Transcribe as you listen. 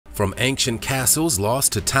From ancient castles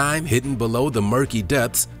lost to time hidden below the murky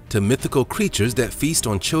depths to mythical creatures that feast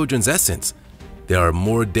on children's essence, there are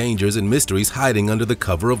more dangers and mysteries hiding under the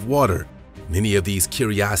cover of water. Many of these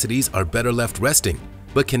curiosities are better left resting,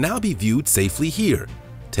 but can now be viewed safely here.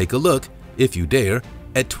 Take a look, if you dare,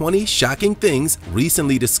 at 20 shocking things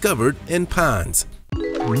recently discovered in ponds.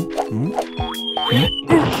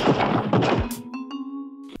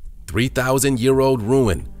 3,000-year-old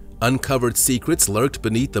ruin. Uncovered secrets lurked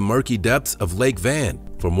beneath the murky depths of Lake Van.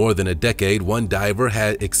 For more than a decade, one diver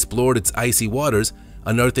had explored its icy waters,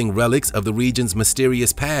 unearthing relics of the region's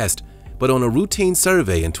mysterious past. But on a routine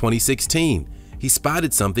survey in 2016, he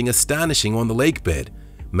spotted something astonishing on the lake bed: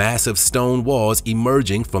 massive stone walls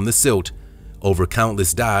emerging from the silt. Over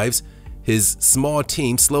countless dives, his small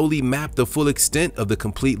team slowly mapped the full extent of the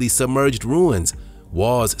completely submerged ruins,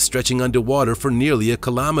 walls stretching underwater for nearly a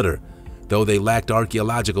kilometer. Though they lacked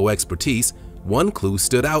archaeological expertise, one clue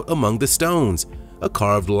stood out among the stones: a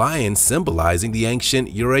carved lion symbolizing the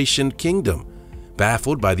ancient Eurasian kingdom.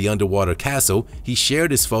 Baffled by the underwater castle, he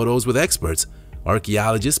shared his photos with experts.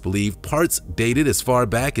 Archaeologists believe parts dated as far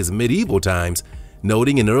back as medieval times,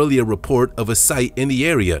 noting an earlier report of a site in the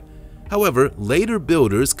area. However, later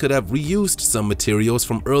builders could have reused some materials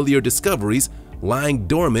from earlier discoveries lying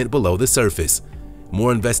dormant below the surface.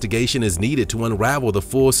 More investigation is needed to unravel the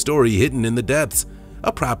full story hidden in the depths.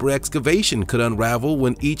 A proper excavation could unravel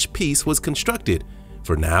when each piece was constructed.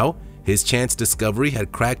 For now, his chance discovery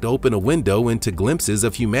had cracked open a window into glimpses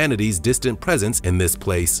of humanity's distant presence in this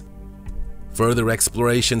place. Further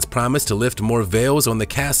explorations promise to lift more veils on the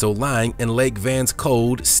castle lying in Lake Van's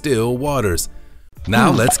cold, still waters.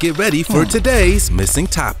 Now let's get ready for today's missing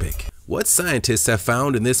topic. What scientists have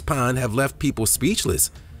found in this pond have left people speechless.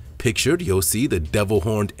 Pictured, you'll see the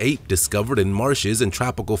devil-horned ape discovered in marshes and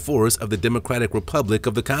tropical forests of the Democratic Republic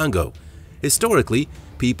of the Congo. Historically,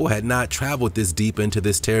 people had not traveled this deep into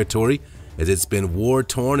this territory, as it's been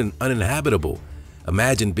war-torn and uninhabitable.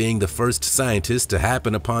 Imagine being the first scientist to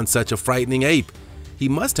happen upon such a frightening ape. He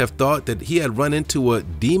must have thought that he had run into a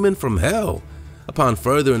demon from hell. Upon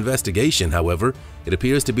further investigation, however, it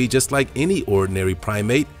appears to be just like any ordinary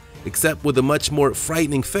primate, except with a much more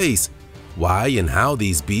frightening face. Why and how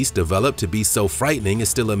these beasts developed to be so frightening is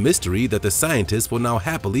still a mystery that the scientists will now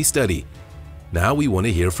happily study. Now we want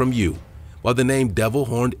to hear from you. While the name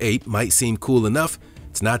devil-horned ape might seem cool enough,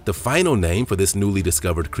 it's not the final name for this newly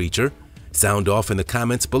discovered creature. Sound off in the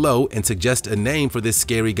comments below and suggest a name for this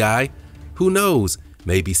scary guy. Who knows,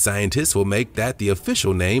 maybe scientists will make that the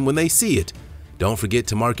official name when they see it. Don't forget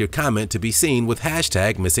to mark your comment to be seen with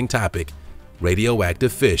 #missingtopic.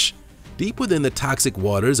 Radioactive fish. Deep within the toxic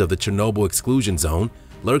waters of the Chernobyl exclusion zone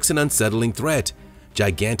lurks an unsettling threat: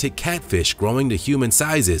 gigantic catfish growing to human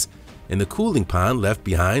sizes. In the cooling pond left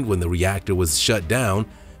behind when the reactor was shut down,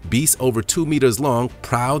 beasts over 2 meters long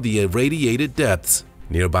prowl the irradiated depths.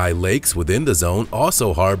 Nearby lakes within the zone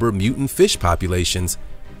also harbor mutant fish populations.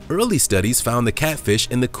 Early studies found the catfish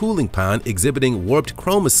in the cooling pond exhibiting warped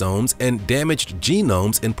chromosomes and damaged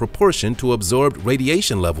genomes in proportion to absorbed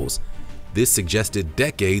radiation levels. This suggested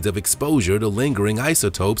decades of exposure to lingering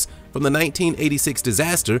isotopes from the 1986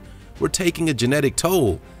 disaster were taking a genetic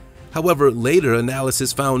toll. However, later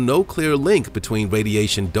analysis found no clear link between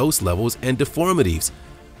radiation dose levels and deformities,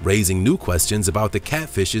 raising new questions about the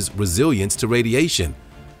catfish's resilience to radiation.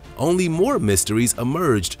 Only more mysteries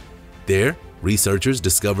emerged. There, researchers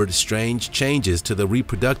discovered strange changes to the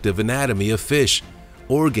reproductive anatomy of fish,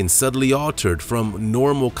 organs subtly altered from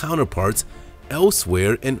normal counterparts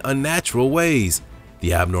elsewhere in unnatural ways.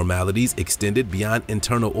 The abnormalities extended beyond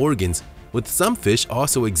internal organs, with some fish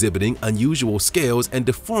also exhibiting unusual scales and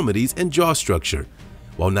deformities in jaw structure.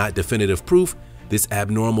 While not definitive proof, this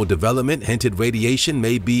abnormal development hinted radiation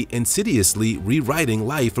may be insidiously rewriting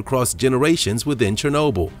life across generations within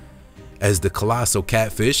Chernobyl. As the colossal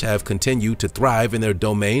catfish have continued to thrive in their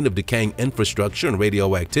domain of decaying infrastructure and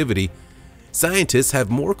radioactivity, scientists have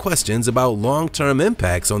more questions about long-term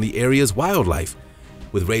impacts on the area's wildlife.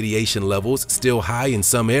 With radiation levels still high in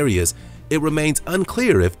some areas, it remains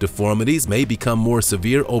unclear if deformities may become more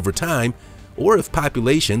severe over time or if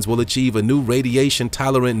populations will achieve a new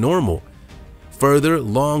radiation-tolerant normal. Further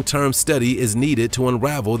long-term study is needed to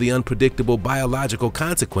unravel the unpredictable biological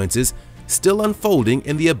consequences still unfolding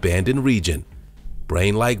in the abandoned region.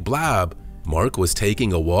 Brain-like blob. Mark was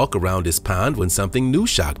taking a walk around his pond when something new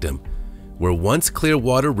shocked him. Where once clear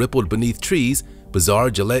water rippled beneath trees, bizarre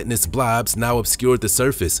gelatinous blobs now obscured the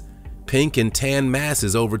surface. Pink and tan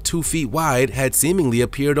masses over 2 feet wide had seemingly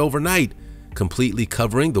appeared overnight, completely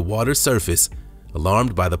covering the water's surface.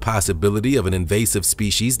 Alarmed by the possibility of an invasive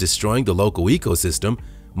species destroying the local ecosystem,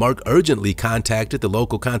 Mark urgently contacted the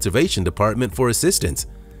local conservation department for assistance.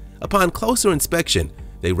 Upon closer inspection,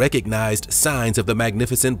 they recognized signs of the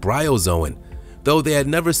magnificent bryozoan, though they had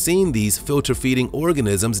never seen these filter-feeding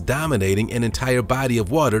organisms dominating an entire body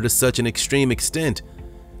of water to such an extreme extent.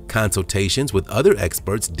 Consultations with other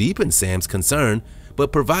experts deepened Sam's concern,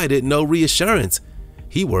 but provided no reassurance.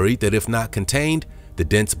 He worried that if not contained, the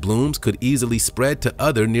dense blooms could easily spread to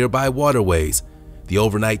other nearby waterways. The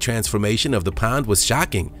overnight transformation of the pond was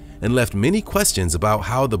shocking and left many questions about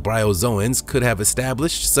how the bryozoans could have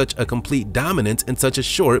established such a complete dominance in such a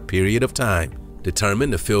short period of time.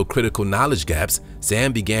 Determined to fill critical knowledge gaps,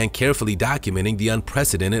 Sam began carefully documenting the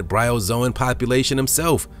unprecedented bryozoan population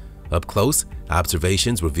himself. Up close,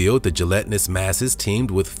 observations revealed the gelatinous masses teemed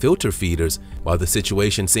with filter feeders. While the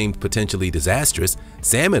situation seemed potentially disastrous,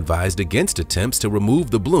 Sam advised against attempts to remove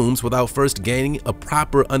the blooms without first gaining a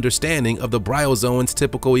proper understanding of the bryozoan's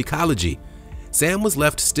typical ecology. Sam was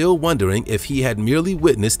left still wondering if he had merely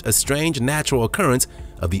witnessed a strange natural occurrence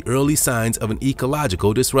of the early signs of an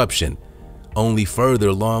ecological disruption. Only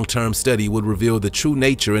further long-term study would reveal the true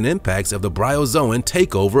nature and impacts of the bryozoan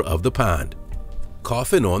takeover of the pond.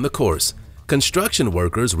 Coffin on the course. Construction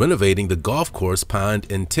workers renovating the golf course pond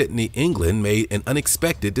in Titney, England made an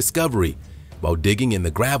unexpected discovery. While digging in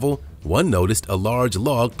the gravel, one noticed a large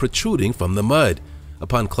log protruding from the mud.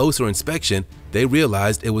 Upon closer inspection, they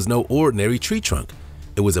realized it was no ordinary tree trunk.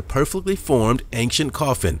 It was a perfectly formed ancient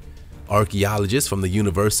coffin. Archaeologists from the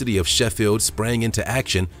University of Sheffield sprang into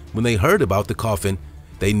action when they heard about the coffin.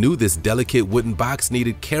 They knew this delicate wooden box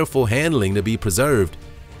needed careful handling to be preserved.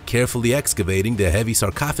 Carefully excavating the heavy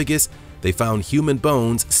sarcophagus, they found human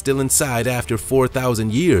bones still inside after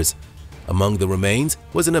 4,000 years. Among the remains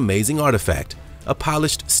was an amazing artifact, a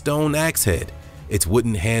polished stone axe head, its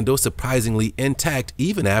wooden handle surprisingly intact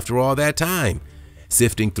even after all that time.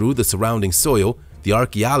 Sifting through the surrounding soil, the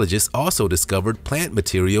archaeologists also discovered plant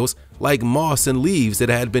materials like moss and leaves that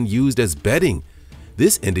had been used as bedding.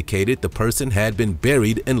 This indicated the person had been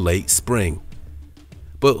buried in late spring.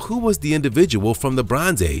 But who was the individual from the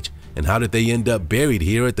Bronze Age, and how did they end up buried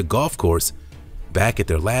here at the golf course? Back at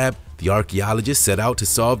their lab, the archaeologists set out to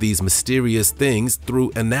solve these mysterious things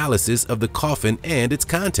through analysis of the coffin and its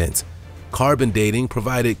contents. Carbon dating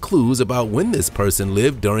provided clues about when this person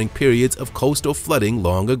lived during periods of coastal flooding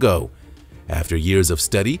long ago. After years of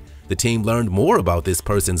study, the team learned more about this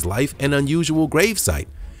person's life and unusual gravesite.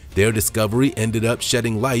 Their discovery ended up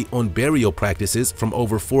shedding light on burial practices from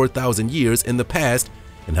over 4,000 years in the past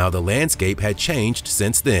and how the landscape had changed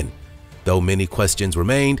since then. Though many questions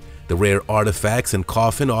remained, the rare artifacts and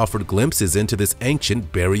coffin offered glimpses into this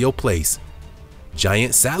ancient burial place.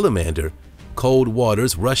 Giant salamander. Cold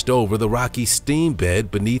waters rushed over the rocky steam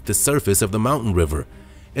bed beneath the surface of the mountain river.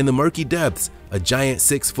 In the murky depths, a giant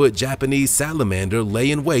 6-foot Japanese salamander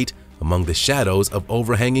lay in wait among the shadows of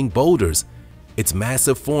overhanging boulders. Its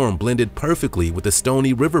massive form blended perfectly with the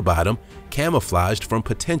stony river bottom, camouflaged from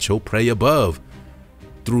potential prey above.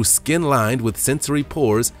 Through skin lined with sensory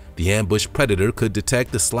pores, the ambushed predator could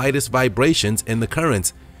detect the slightest vibrations in the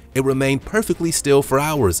currents. It remained perfectly still for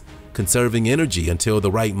hours, conserving energy until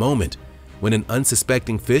the right moment. When an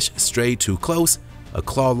unsuspecting fish strayed too close, a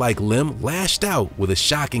claw-like limb lashed out with a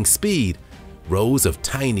shocking speed. Rows of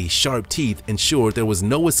tiny, sharp teeth ensured there was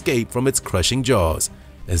no escape from its crushing jaws.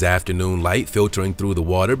 As afternoon light filtering through the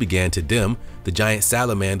water began to dim, the giant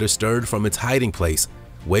salamander stirred from its hiding place.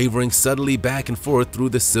 Wavering subtly back and forth through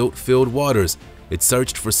the silt-filled waters, it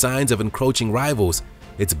searched for signs of encroaching rivals.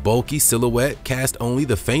 Its bulky silhouette cast only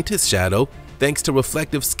the faintest shadow thanks to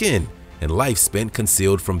reflective skin and life spent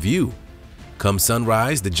concealed from view. Come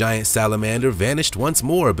sunrise, the giant salamander vanished once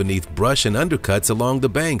more beneath brush and undercuts along the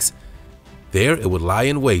banks. There it would lie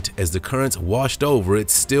in wait as the currents washed over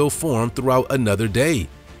its still form throughout another day,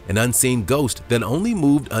 an unseen ghost that only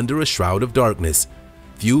moved under a shroud of darkness.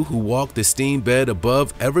 Few who walked the steam bed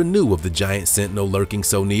above ever knew of the giant sentinel lurking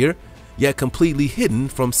so near, yet completely hidden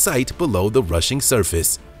from sight below the rushing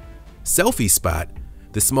surface. Selfie spot.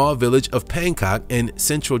 The small village of Bangkok in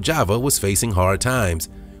central Java was facing hard times.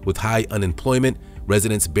 With high unemployment,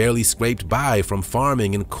 residents barely scraped by from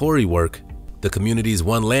farming and quarry work. The community's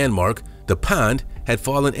one landmark, the pond, had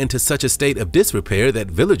fallen into such a state of disrepair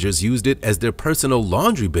that villagers used it as their personal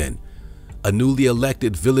laundry bin. A newly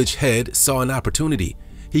elected village head saw an opportunity.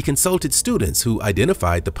 He consulted students who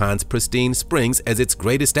identified the pond's pristine springs as its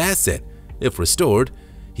greatest asset. If restored,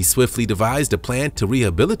 he swiftly devised a plan to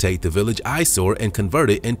rehabilitate the village eyesore and convert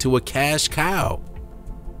it into a cash cow.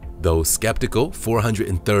 Though skeptical,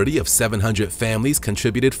 430 of 700 families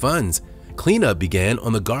contributed funds. Cleanup began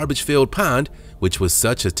on the garbage-filled pond, which was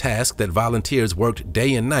such a task that volunteers worked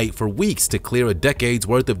day and night for weeks to clear a decade's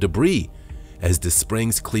worth of debris. As the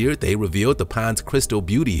springs cleared, they revealed the pond's crystal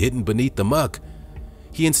beauty hidden beneath the muck.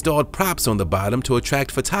 He installed props on the bottom to attract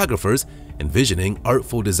photographers, envisioning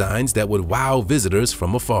artful designs that would wow visitors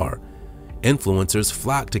from afar. Influencers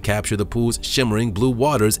flocked to capture the pool's shimmering blue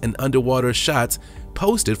waters, and underwater shots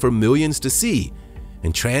posted for millions to see.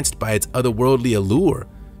 Entranced by its otherworldly allure,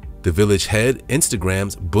 the village head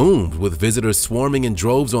Instagrams boomed, with visitors swarming in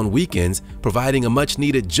droves on weekends, providing a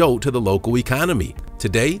much-needed jolt to the local economy.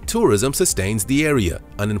 Today, tourism sustains the area.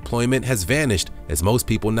 Unemployment has vanished, as most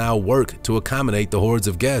people now work to accommodate the hordes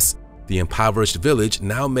of guests. The impoverished village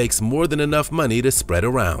now makes more than enough money to spread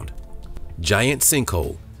around. Giant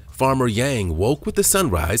sinkhole. Farmer Yang woke with the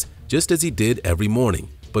sunrise, just as he did every morning.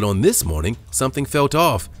 But on this morning, something felt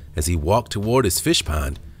off. As he walked toward his fish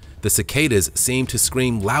pond, the cicadas seemed to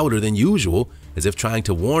scream louder than usual, as if trying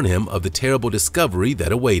to warn him of the terrible discovery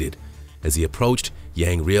that awaited. As he approached,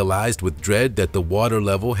 Yang realized with dread that the water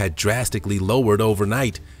level had drastically lowered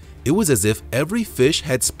overnight. It was as if every fish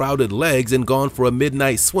had sprouted legs and gone for a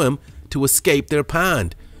midnight swim to escape their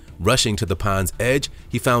pond. Rushing to the pond's edge,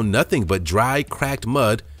 he found nothing but dry, cracked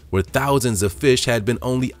mud where thousands of fish had been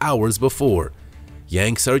only hours before.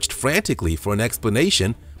 Yang searched frantically for an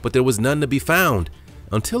explanation, but there was none to be found,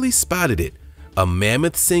 until he spotted it. A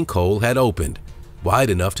mammoth sinkhole had opened, wide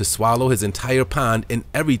enough to swallow his entire pond and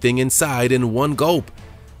everything inside in one gulp.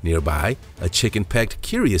 Nearby, a chicken pecked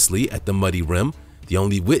curiously at the muddy rim, the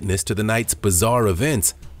only witness to the night's bizarre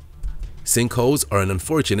events. Sinkholes are an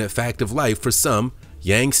unfortunate fact of life for some.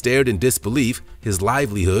 Yang stared in disbelief. His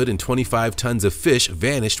livelihood and 25 tons of fish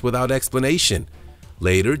vanished without explanation.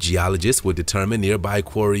 Later, geologists would determine nearby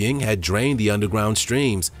quarrying had drained the underground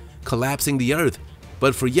streams, collapsing the earth.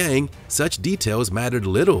 But for Yang, such details mattered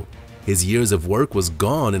little. His years of work was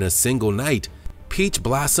gone in a single night. Peach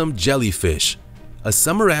blossom jellyfish. A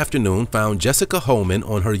summer afternoon found Jessica Holman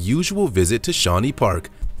on her usual visit to Shawnee Park.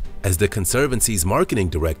 As the Conservancy's marketing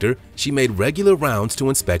director, she made regular rounds to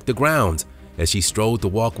inspect the grounds. As she strode the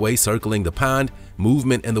walkway circling the pond,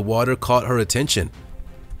 movement in the water caught her attention.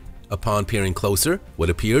 Upon peering closer, what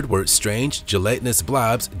appeared were strange, gelatinous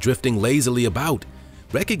blobs drifting lazily about.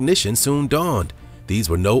 Recognition soon dawned. These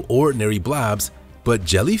were no ordinary blobs, but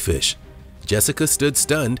jellyfish. Jessica stood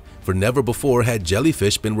stunned, for never before had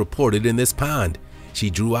jellyfish been reported in this pond. She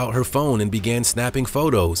drew out her phone and began snapping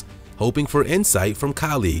photos, hoping for insight from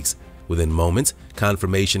colleagues. Within moments,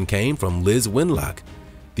 confirmation came from Liz Winlock.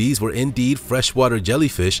 These were indeed freshwater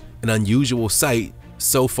jellyfish, an unusual sight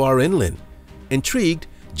so far inland. Intrigued,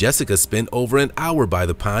 Jessica spent over an hour by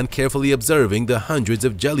the pond carefully observing the hundreds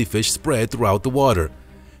of jellyfish spread throughout the water.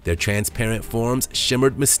 Their transparent forms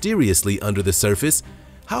shimmered mysteriously under the surface.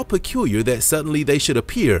 How peculiar that suddenly they should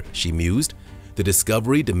appear, she mused. The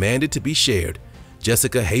discovery demanded to be shared.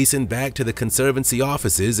 Jessica hastened back to the Conservancy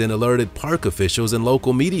offices and alerted park officials and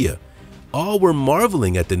local media. All were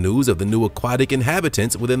marveling at the news of the new aquatic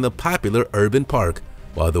inhabitants within the popular urban park.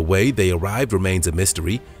 While the way they arrived remains a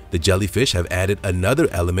mystery, the jellyfish have added another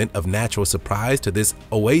element of natural surprise to this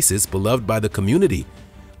oasis beloved by the community.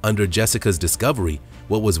 Under Jessica's discovery,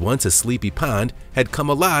 what was once a sleepy pond had come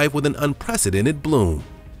alive with an unprecedented bloom.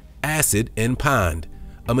 Acid in Pond.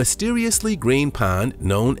 A mysteriously green pond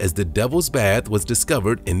known as the Devil's Bath was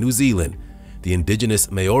discovered in New Zealand. The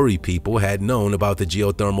indigenous Maori people had known about the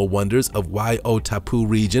geothermal wonders of Waiotapu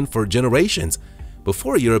region for generations,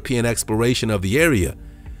 before European exploration of the area.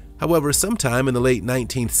 However, sometime in the late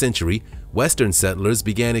 19th century, Western settlers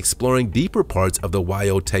began exploring deeper parts of the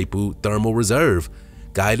Waiotapu Thermal Reserve.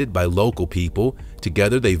 Guided by local people,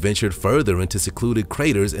 together they ventured further into secluded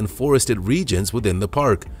craters and forested regions within the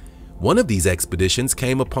park. One of these expeditions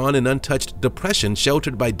came upon an untouched depression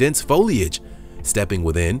sheltered by dense foliage. Stepping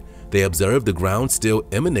within, they observed the ground still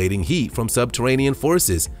emanating heat from subterranean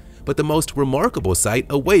forces, but the most remarkable sight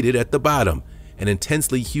awaited at the bottom, an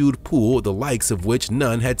intensely hued pool the likes of which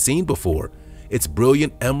none had seen before. Its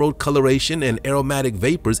brilliant emerald coloration and aromatic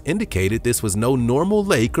vapors indicated this was no normal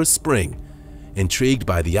lake or spring. Intrigued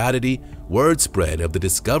by the oddity, word spread of the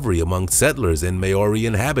discovery among settlers and Maori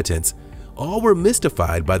inhabitants. All were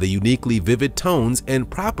mystified by the uniquely vivid tones and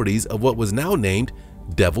properties of what was now named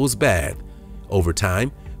Devil's Bath. Over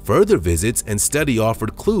time, further visits and study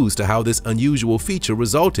offered clues to how this unusual feature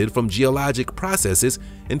resulted from geologic processes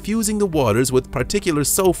infusing the waters with particular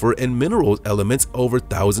sulfur and mineral elements over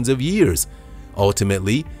thousands of years.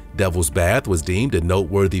 Ultimately, Devil's Bath was deemed a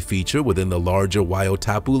noteworthy feature within the larger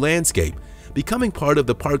Waiotapu landscape, becoming part of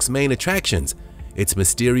the park's main attractions. Its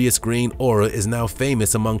mysterious green aura is now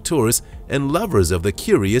famous among tourists and lovers of the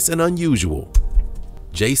curious and unusual.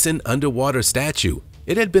 Jason Underwater Statue.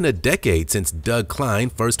 It had been a decade since Doug Klein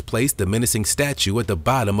first placed the menacing statue at the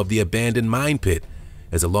bottom of the abandoned mine pit.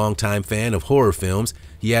 As a longtime fan of horror films,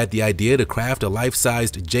 he had the idea to craft a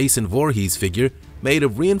life-sized Jason Voorhees figure made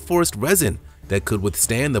of reinforced resin that could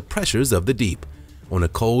withstand the pressures of the deep. On a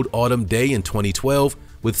cold autumn day in 2012,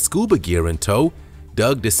 with scuba gear in tow,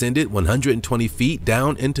 Doug descended 120 feet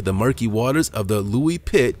down into the murky waters of the Louis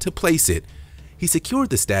Pit to place it. He secured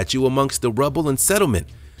the statue amongst the rubble and settlement,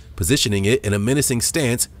 positioning it in a menacing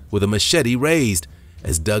stance with a machete raised.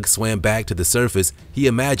 As Doug swam back to the surface, he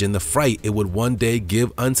imagined the fright it would one day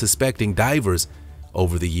give unsuspecting divers.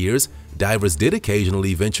 Over the years, divers did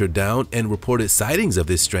occasionally venture down and reported sightings of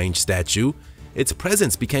this strange statue. Its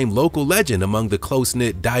presence became local legend among the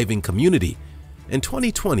close-knit diving community. In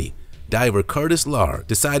 2020, diver Curtis Lahr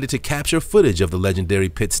decided to capture footage of the legendary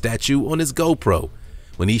pit statue on his GoPro.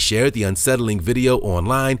 When he shared the unsettling video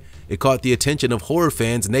online, it caught the attention of horror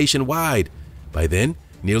fans nationwide. By then,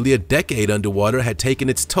 nearly a decade underwater had taken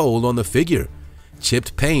its toll on the figure.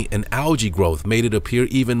 Chipped paint and algae growth made it appear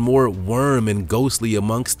even more worm and ghostly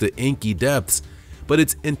amongst the inky depths. But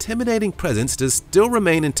its intimidating presence does still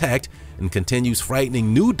remain intact and continues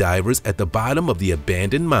frightening new divers at the bottom of the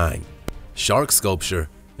abandoned mine. Shark sculpture.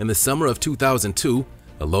 In the summer of 2002,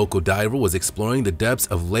 a local diver was exploring the depths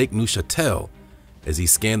of Lake Neuchâtel. As he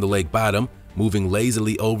scanned the lake bottom, moving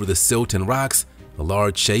lazily over the silt and rocks, a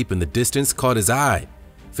large shape in the distance caught his eye.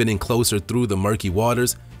 Fitting closer through the murky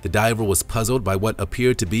waters, the diver was puzzled by what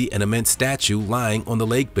appeared to be an immense statue lying on the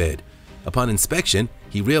lake bed. Upon inspection,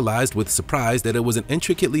 he realized with surprise that it was an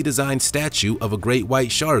intricately designed statue of a great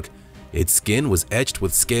white shark. Its skin was etched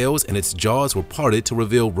with scales and its jaws were parted to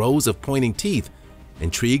reveal rows of pointing teeth.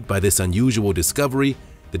 Intrigued by this unusual discovery,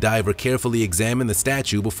 the diver carefully examined the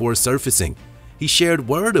statue before surfacing. He shared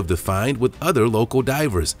word of the find with other local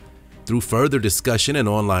divers. Through further discussion and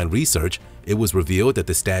online research, it was revealed that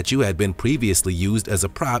the statue had been previously used as a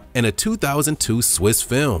prop in a 2002 Swiss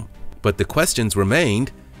film. But the questions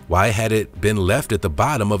remained: why had it been left at the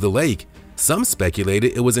bottom of the lake? Some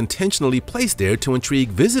speculated it was intentionally placed there to intrigue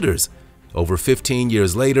visitors. Over 15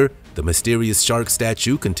 years later, the mysterious shark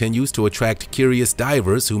statue continues to attract curious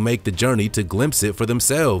divers who make the journey to glimpse it for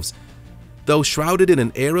themselves. Though shrouded in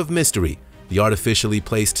an air of mystery, the artificially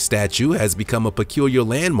placed statue has become a peculiar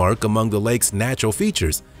landmark among the lake's natural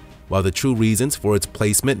features. While the true reasons for its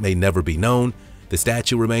placement may never be known, the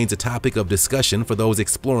statue remains a topic of discussion for those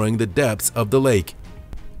exploring the depths of the lake.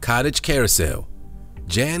 Cottage Carousel.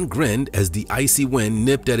 Jan grinned as the icy wind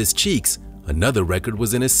nipped at his cheeks. Another record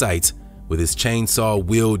was in his sights. With his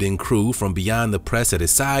chainsaw-wielding crew from beyond the press at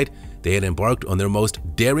his side, they had embarked on their most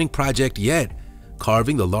daring project yet,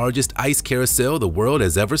 carving the largest ice carousel the world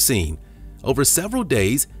has ever seen. Over several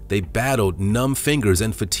days, they battled numb fingers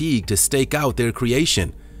and fatigue to stake out their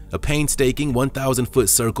creation. A painstaking 1,000-foot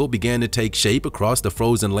circle began to take shape across the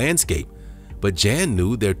frozen landscape. But Jan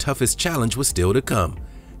knew their toughest challenge was still to come,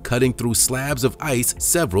 cutting through slabs of ice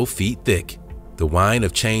several feet thick. The whine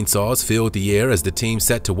of chainsaws filled the air as the team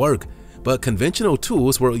set to work, but conventional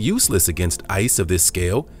tools were useless against ice of this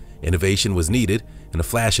scale. Innovation was needed. In a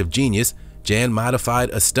flash of genius, Jan modified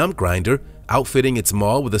a stump grinder, outfitting its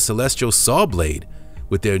maul with a celestial saw blade.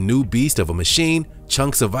 With their new beast of a machine,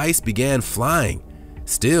 chunks of ice began flying.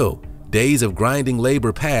 Still, days of grinding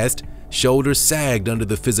labor passed. Shoulders sagged under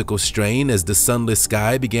the physical strain as the sunless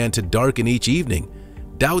sky began to darken each evening.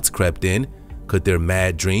 Doubts crept in. Could their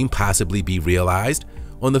mad dream possibly be realized?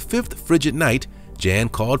 On the fifth frigid night, Jan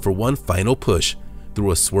called for one final push.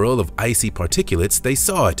 Through a swirl of icy particulates, they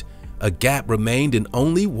saw it. A gap remained in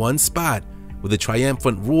only one spot. With a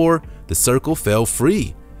triumphant roar, the circle fell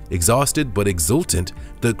free. Exhausted but exultant,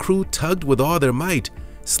 the crew tugged with all their might.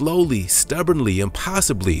 Slowly, stubbornly,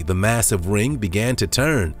 impossibly, the massive ring began to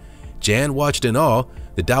turn. Jan watched in awe,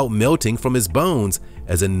 the doubt melting from his bones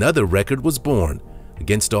as another record was born.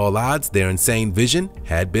 Against all odds, their insane vision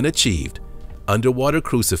had been achieved. Underwater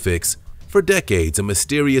crucifix. For decades, a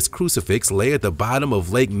mysterious crucifix lay at the bottom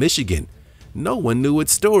of Lake Michigan. No one knew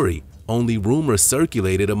its story. Only rumors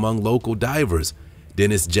circulated among local divers.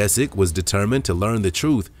 Dennis Jessic was determined to learn the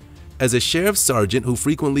truth. As a sheriff's sergeant who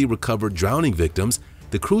frequently recovered drowning victims,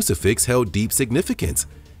 the crucifix held deep significance.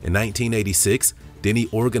 In 1986, Denny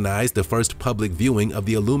organized the first public viewing of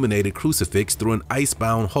the illuminated crucifix through an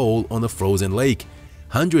icebound hole on the frozen lake.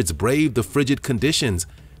 Hundreds braved the frigid conditions,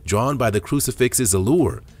 drawn by the crucifix's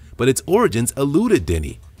allure, but its origins eluded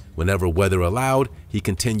Denny. Whenever weather allowed, he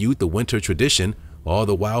continued the winter tradition, all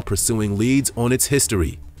the while pursuing leads on its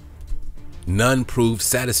history. None proved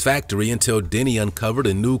satisfactory until Denny uncovered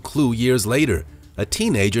a new clue years later. A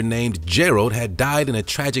teenager named Gerald had died in a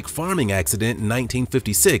tragic farming accident in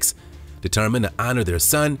 1956. Determined to honor their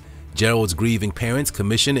son, Gerald's grieving parents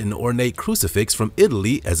commissioned an ornate crucifix from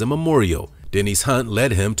Italy as a memorial. Denny's hunt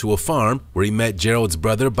led him to a farm where he met Gerald's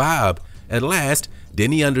brother Bob. At last,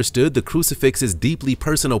 Denny understood the crucifix's deeply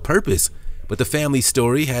personal purpose, but the family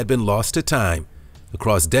story had been lost to time.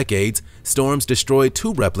 Across decades, storms destroyed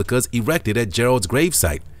 2 replicas erected at Gerald's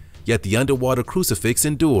gravesite, yet the underwater crucifix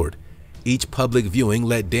endured. Each public viewing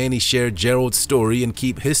let Danny share Gerald's story and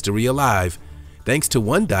keep history alive. Thanks to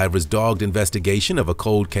one diver's dogged investigation of a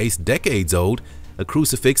cold case decades old, a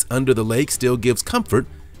crucifix under the lake still gives comfort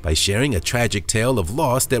by sharing a tragic tale of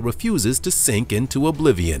loss that refuses to sink into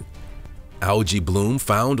oblivion. Algae bloom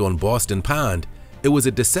found on Boston Pond. It was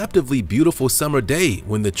a deceptively beautiful summer day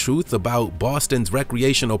when the truth about Boston's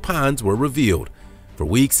recreational ponds were revealed. For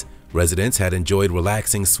weeks, residents had enjoyed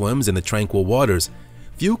relaxing swims in the tranquil waters.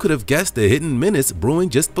 Few could have guessed the hidden menace brewing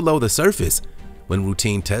just below the surface. When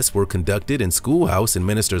routine tests were conducted in Schoolhouse and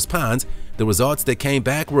Minister's Ponds, the results that came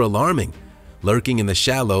back were alarming. Lurking in the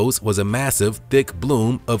shallows was a massive, thick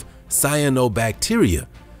bloom of cyanobacteria,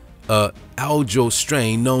 a algal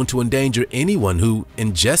strain known to endanger anyone who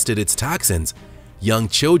ingested its toxins. Young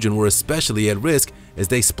children were especially at risk as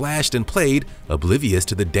they splashed and played, oblivious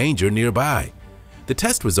to the danger nearby. The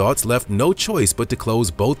test results left no choice but to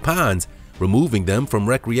close both ponds, removing them from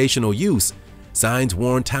recreational use. Signs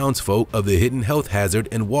warned townsfolk of the hidden health hazard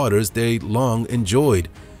in waters they long enjoyed.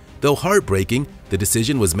 Though heartbreaking, the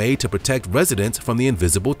decision was made to protect residents from the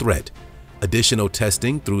invisible threat. Additional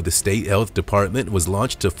testing through the State Health Department was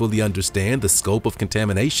launched to fully understand the scope of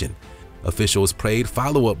contamination. Officials prayed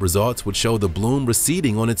follow-up results would show the bloom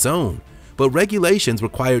receding on its own, but regulations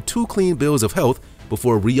required 2 clean bills of health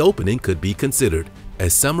before reopening could be considered.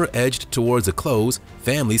 As summer edged towards a close,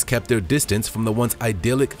 families kept their distance from the once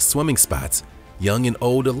idyllic swimming spots. Young and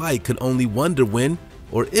old alike could only wonder when,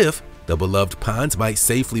 or if, the beloved ponds might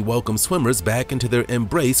safely welcome swimmers back into their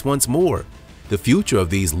embrace once more. The future of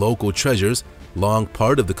these local treasures, long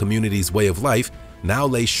part of the community's way of life, now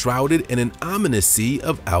lay shrouded in an ominous sea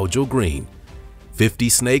of algal green. 50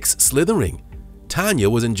 snakes slithering. Tanya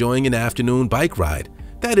was enjoying an afternoon bike ride.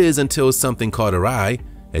 That is, until something caught her eye.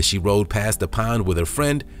 As she rode past the pond with her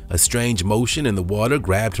friend, a strange motion in the water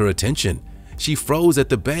grabbed her attention. She froze at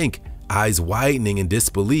the bank, eyes widening in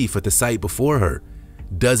disbelief at the sight before her.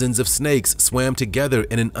 Dozens of snakes swam together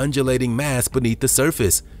in an undulating mass beneath the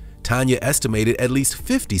surface. Tanya estimated at least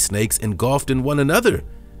 50 snakes engulfed in one another,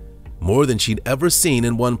 more than she'd ever seen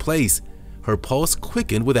in one place. Her pulse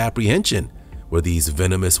quickened with apprehension. Were these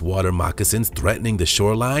venomous water moccasins threatening the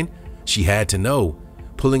shoreline? She had to know.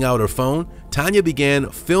 Pulling out her phone, Tanya began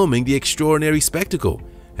filming the extraordinary spectacle.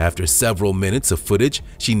 After several minutes of footage,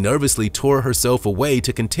 she nervously tore herself away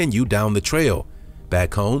to continue down the trail.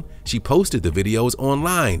 Back home, she posted the videos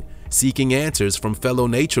online, seeking answers from fellow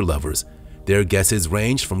nature lovers. Their guesses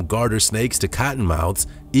ranged from garter snakes to cottonmouths,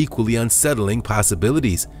 equally unsettling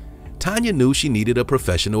possibilities. Tanya knew she needed a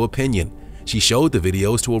professional opinion. She showed the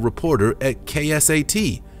videos to a reporter at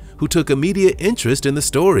KSAT, who took immediate interest in the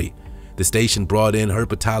story. The station brought in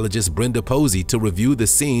herpetologist Brenda Posey to review the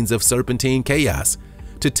scenes of serpentine chaos.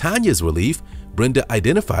 To Tanya's relief, Brenda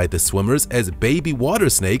identified the swimmers as baby water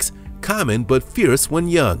snakes, common but fierce when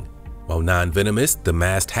young. While non-venomous, the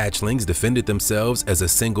masked hatchlings defended themselves as a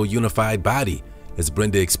single unified body. As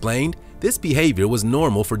Brenda explained, this behavior was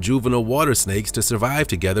normal for juvenile water snakes to survive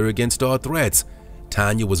together against all threats.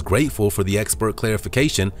 Tanya was grateful for the expert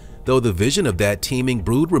clarification, though the vision of that teeming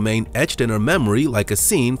brood remained etched in her memory like a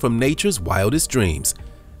scene from nature's wildest dreams.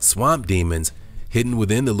 Swamp demons. Hidden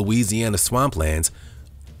within the Louisiana swamplands,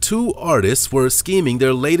 2 artists were scheming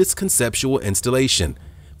their latest conceptual installation.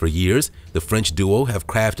 For years, the French duo have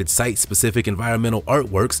crafted site-specific environmental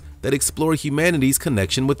artworks that explore humanity's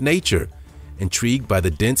connection with nature. Intrigued by the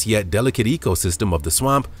dense yet delicate ecosystem of the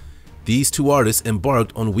swamp, these 2 artists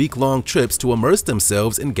embarked on week-long trips to immerse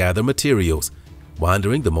themselves and gather materials.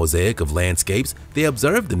 Wandering the mosaic of landscapes, they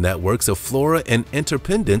observed the networks of flora and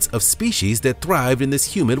interdependence of species that thrived in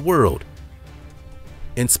this humid world.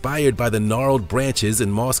 Inspired by the gnarled branches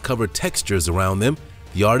and moss-covered textures around them,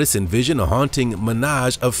 the artists envisioned a haunting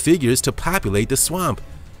menage of figures to populate the swamp.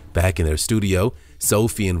 Back in their studio,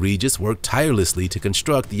 Sophie and Regis worked tirelessly to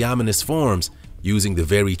construct the ominous forms. Using the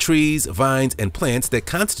very trees, vines, and plants that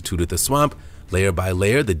constituted the swamp, layer by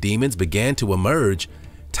layer the demons began to emerge.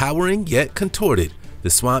 Towering yet contorted, the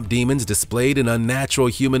swamp demons displayed an unnatural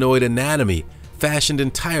humanoid anatomy, fashioned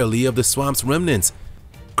entirely of the swamp's remnants.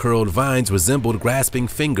 curled vines resembled grasping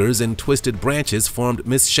fingers and twisted branches formed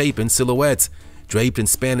misshapen silhouettes. Draped in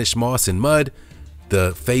Spanish moss and mud,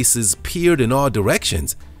 the faces peered in all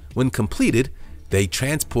directions. When completed, they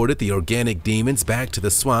transported the organic demons back to the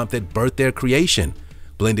swamp that birthed their creation.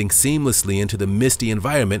 Blending seamlessly into the misty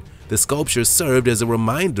environment, the sculptures served as a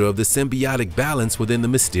reminder of the symbiotic balance within the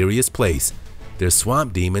mysterious place. Their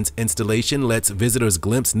swamp demons installation lets visitors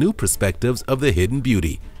glimpse new perspectives of the hidden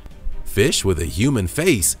beauty. Fish with a human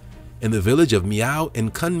face. In the village of Miao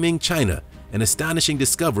in Kunming, China, an astonishing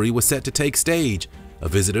discovery was set to take stage. A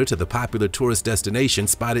visitor to the popular tourist destination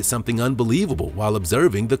spotted something unbelievable while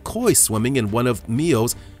observing the koi swimming in one of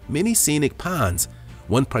Miao's many scenic ponds.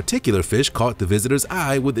 One particular fish caught the visitor's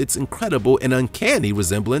eye with its incredible and uncanny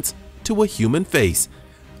resemblance to a human face.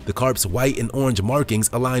 The carp's white and orange markings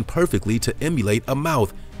align perfectly to emulate a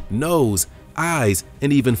mouth, nose, eyes,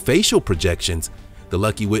 and even facial projections. The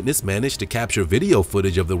lucky witness managed to capture video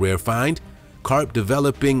footage of the rare find. Carp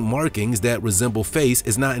developing markings that resemble face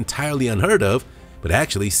is not entirely unheard of, but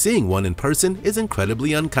actually seeing one in person is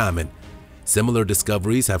incredibly uncommon. Similar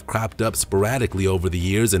discoveries have cropped up sporadically over the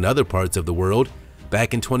years in other parts of the world.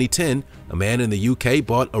 Back in 2010, a man in the UK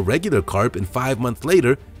bought a regular carp and 5 months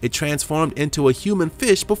later, it transformed into a human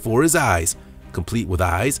fish before his eyes, complete with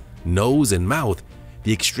eyes, nose, and mouth.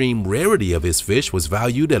 The extreme rarity of his fish was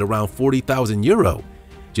valued at around €40,000.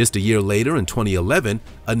 Just a year later, in 2011,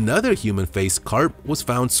 another human-faced carp was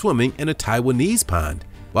found swimming in a Taiwanese pond.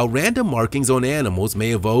 While random markings on animals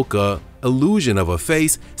may evoke an illusion of a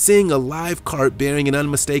face, seeing a live carp bearing an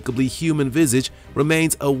unmistakably human visage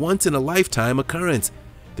remains a once-in-a-lifetime occurrence.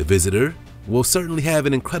 The visitor will certainly have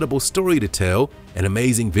an incredible story to tell, an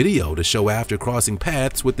amazing video to show after crossing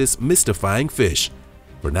paths with this mystifying fish.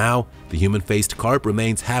 For now, the human-faced carp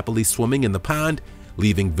remains happily swimming in the pond,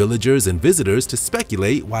 leaving villagers and visitors to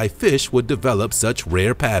speculate why fish would develop such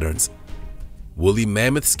rare patterns. Woolly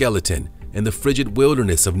mammoth skeleton. In the frigid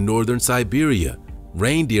wilderness of northern Siberia,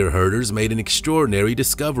 reindeer herders made an extraordinary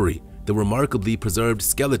discovery: the remarkably preserved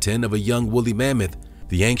skeleton of a young woolly mammoth.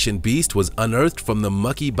 The ancient beast was unearthed from the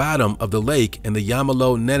mucky bottom of the lake in the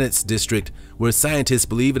Yamalo-Nenets district, where scientists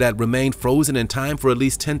believe it had remained frozen in time for at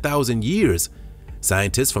least 10,000 years.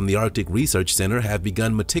 Scientists from the Arctic Research Center have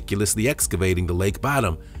begun meticulously excavating the lake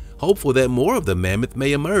bottom, hopeful that more of the mammoth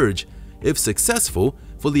may emerge. If successful,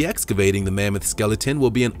 fully excavating the mammoth skeleton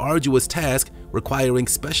will be an arduous task requiring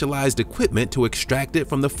specialized equipment to extract it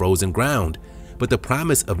from the frozen ground. But the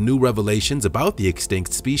promise of new revelations about the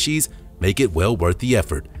extinct species make it well worth the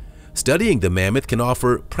effort. Studying the mammoth can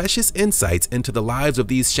offer precious insights into the lives of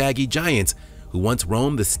these shaggy giants who once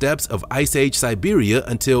roamed the steppes of Ice Age Siberia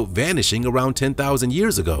until vanishing around 10,000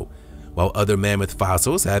 years ago. While other mammoth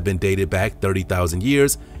fossils have been dated back 30,000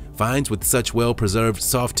 years, finds with such well-preserved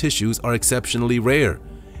soft tissues are exceptionally rare.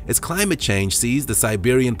 As climate change sees the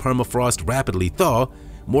Siberian permafrost rapidly thaw,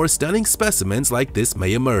 more stunning specimens like this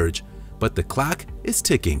may emerge. But the clock is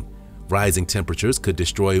ticking. Rising temperatures could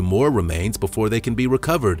destroy more remains before they can be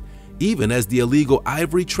recovered, even as the illegal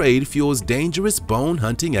ivory trade fuels dangerous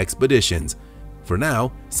bone-hunting expeditions. For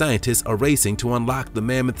now, scientists are racing to unlock the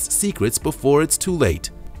mammoth's secrets before it's too late.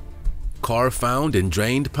 Car found in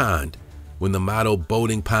drained pond. When the model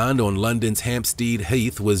boating pond on London's Hampstead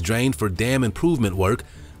Heath was drained for dam improvement work,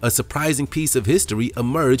 a surprising piece of history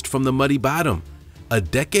emerged from the muddy bottom. A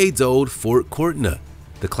decades-old Ford Cortina,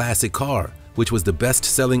 the classic car, which was the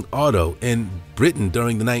best-selling auto in Britain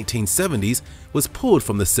during the 1970s, was pulled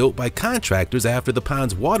from the silt by contractors after the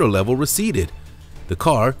pond's water level receded. The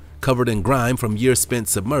car, covered in grime from years spent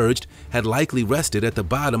submerged, had likely rested at the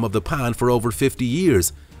bottom of the pond for over 50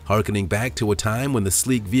 years, harkening back to a time when the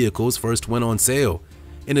sleek vehicles first went on sale.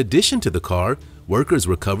 In addition to the car, workers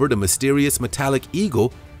recovered a mysterious metallic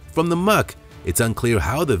eagle from the muck. It's unclear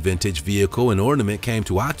how the vintage vehicle and ornament came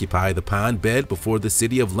to occupy the pond bed before the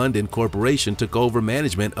City of London Corporation took over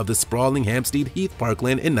management of the sprawling Hampstead Heath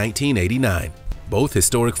parkland in 1989. Both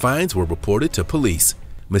historic finds were reported to police.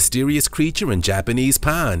 Mysterious creature in Japanese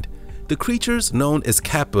pond. The creatures, known as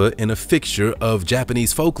kappa and a fixture of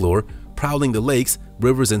Japanese folklore, prowling the lakes,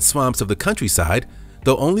 rivers, and swamps of the countryside.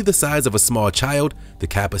 Though only the size of a small child, the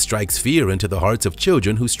kappa strikes fear into the hearts of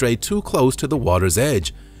children who stray too close to the water's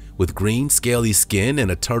edge. With green, scaly skin and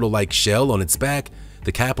a turtle-like shell on its back,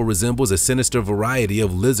 the kappa resembles a sinister variety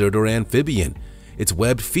of lizard or amphibian. Its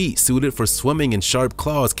webbed feet suited for swimming and sharp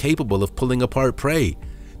claws capable of pulling apart prey.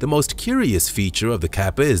 The most curious feature of the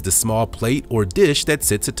kappa is the small plate or dish that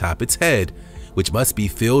sits atop its head, which must be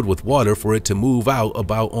filled with water for it to move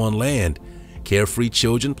about on land. Carefree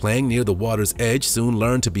children playing near the water's edge soon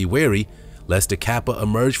learn to be wary, lest a kappa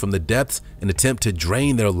emerge from the depths and attempt to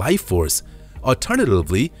drain their life force.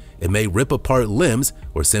 Alternatively, it may rip apart limbs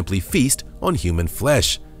or simply feast on human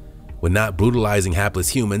flesh. When not brutalizing hapless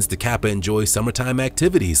humans, the kappa enjoys summertime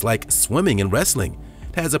activities like swimming and wrestling.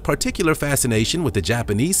 It has a particular fascination with the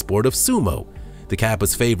Japanese sport of sumo. The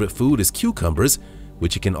kappa's favorite food is cucumbers,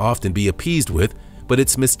 which it can often be appeased with, but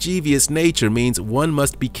its mischievous nature means one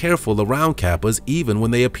must be careful around kappas even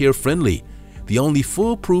when they appear friendly. The only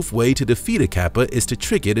foolproof way to defeat a kappa is to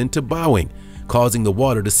trick it into bowing, causing the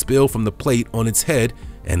water to spill from the plate on its head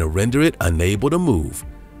and to render it unable to move.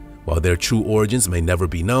 While their true origins may never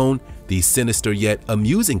be known, these sinister yet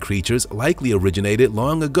amusing creatures likely originated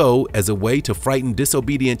long ago as a way to frighten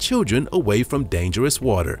disobedient children away from dangerous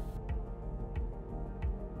water.